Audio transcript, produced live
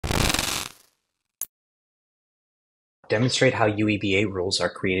demonstrate how UEBA rules are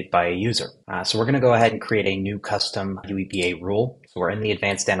created by a user. So we're going to go ahead and create a new custom UEBA rule. So we're in the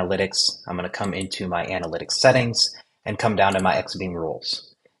advanced analytics. I'm going to come into my analytics settings and come down to my Exabeam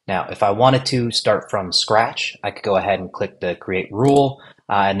rules. Now, if I wanted to start from scratch, I could go ahead and click the create rule,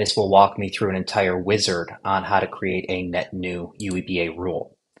 and this will walk me through an entire wizard on how to create a net new UEBA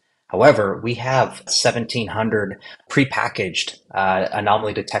rule. However, we have 1,700 prepackaged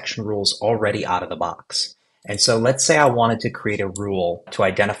anomaly detection rules already out of the box. And so let's say I wanted to create a rule to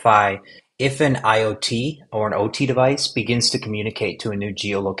identify if an IoT or an OT device begins to communicate to a new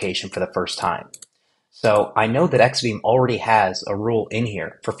geolocation for the first time. So I know that Exabeam already has a rule in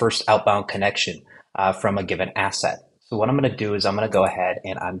here for first outbound connection from a given asset. So what I'm going to do is I'm going to go ahead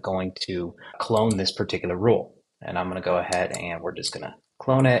and I'm going to clone this particular rule. And I'm going to go ahead and we're just going to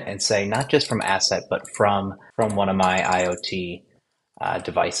clone it and say not just from asset, but from one of my IoT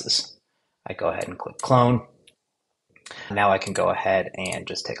devices. I go ahead and click clone. Now I can go ahead and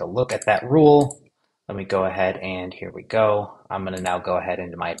just take a look at that rule. Let me go ahead and here we go. I'm going to now go ahead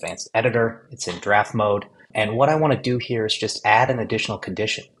into my advanced editor. It's in draft mode. And what I want to do here is just add an additional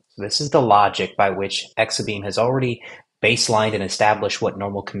condition. So this is the logic by which Exabeam has already baselined and established what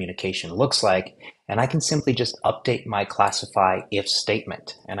normal communication looks like. And I can simply just update my classify if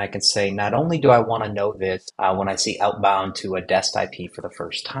statement. And I can say, not only do I want to know this when I see outbound to a dest IP for the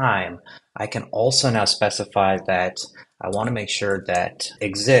first time, I can also now specify that I want to make sure that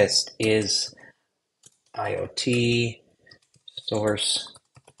exist is IoT source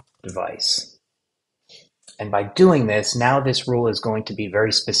device. And by doing this, now this rule is going to be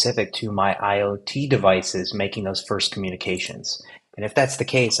very specific to my IoT devices making those first communications. And if that's the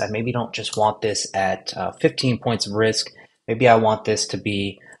case, I maybe don't just want this at 15 points of risk. Maybe I want this to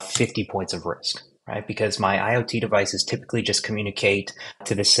be 50 points of risk, right? Because my IoT devices typically just communicate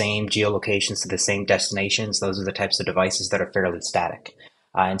to the same geolocations, to the same destinations. Those are the types of devices that are fairly static.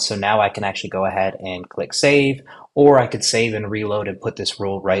 And so now I can actually go ahead and click save, or I could save and reload and put this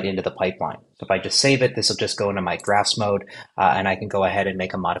rule right into the pipeline. So if I just save it, this will just go into my drafts mode, and I can go ahead and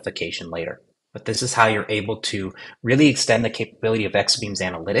make a modification later. But this is how you're able to really extend the capability of Exabeam's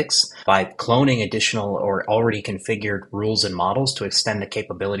analytics by cloning additional or already configured rules and models to extend the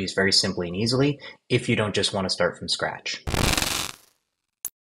capabilities very simply and easily if you don't just want to start from scratch.